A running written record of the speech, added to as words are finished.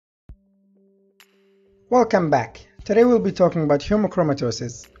Welcome back. Today we'll be talking about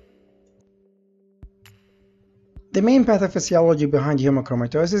hemochromatosis. The main pathophysiology behind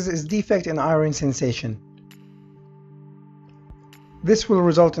hemochromatosis is defect in iron sensation. This will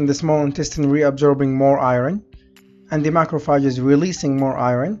result in the small intestine reabsorbing more iron, and the macrophages releasing more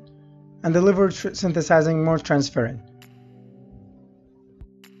iron, and the liver synthesizing more transferrin.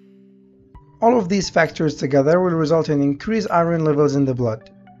 All of these factors together will result in increased iron levels in the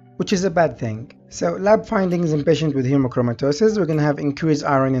blood, which is a bad thing. So lab findings in patients with hemochromatosis, we're going to have increased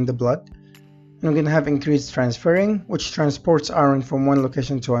iron in the blood, and we're going to have increased transferrin, which transports iron from one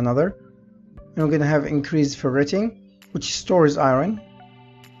location to another, and we're going to have increased ferritin, which stores iron,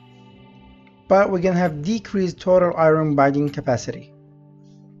 but we're going to have decreased total iron binding capacity.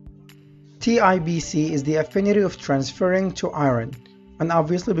 TIBC is the affinity of transferrin to iron, and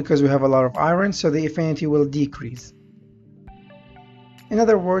obviously because we have a lot of iron, so the affinity will decrease. In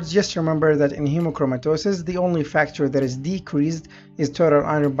other words, just remember that in hemochromatosis, the only factor that is decreased is total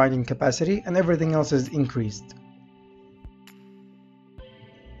iron binding capacity, and everything else is increased.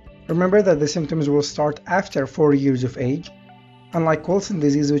 Remember that the symptoms will start after 40 years of age, unlike Wilson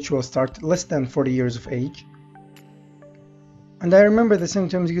disease, which will start less than 40 years of age. And I remember the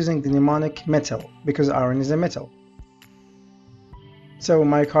symptoms using the mnemonic metal, because iron is a metal. So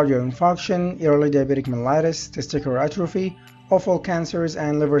myocardial infarction, early diabetic mellitus, testicular atrophy, offal cancers,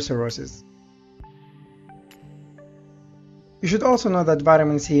 and liver cirrhosis. You should also know that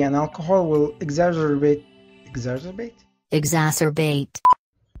vitamin C and alcohol will exacerbate.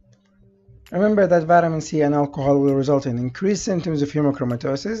 Remember that vitamin C and alcohol will result in increased symptoms of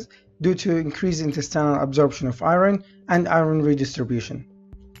hemochromatosis due to increased intestinal absorption of iron and iron redistribution.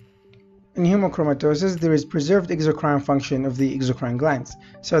 In hemochromatosis, there is preserved exocrine function of the exocrine glands,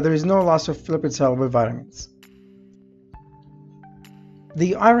 so there is no loss of lipid-soluble vitamins.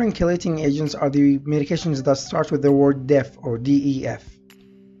 The iron chelating agents are the medications that start with the word DEF or DEF.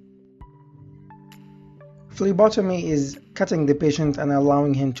 Phlebotomy is cutting the patient and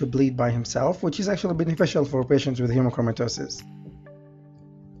allowing him to bleed by himself, which is actually beneficial for patients with hemochromatosis.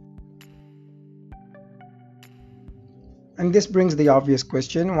 And this brings the obvious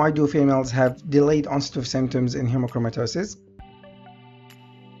question, why do females have delayed onset of symptoms in hemochromatosis?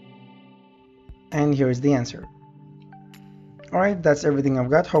 And here is the answer. Alright, that's everything I've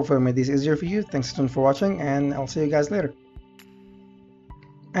got. Hopefully I made this easier for you. Thanks a ton for watching, and I'll see you guys later.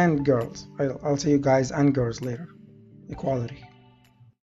 And girls. I'll see you guys and girls later. Equality.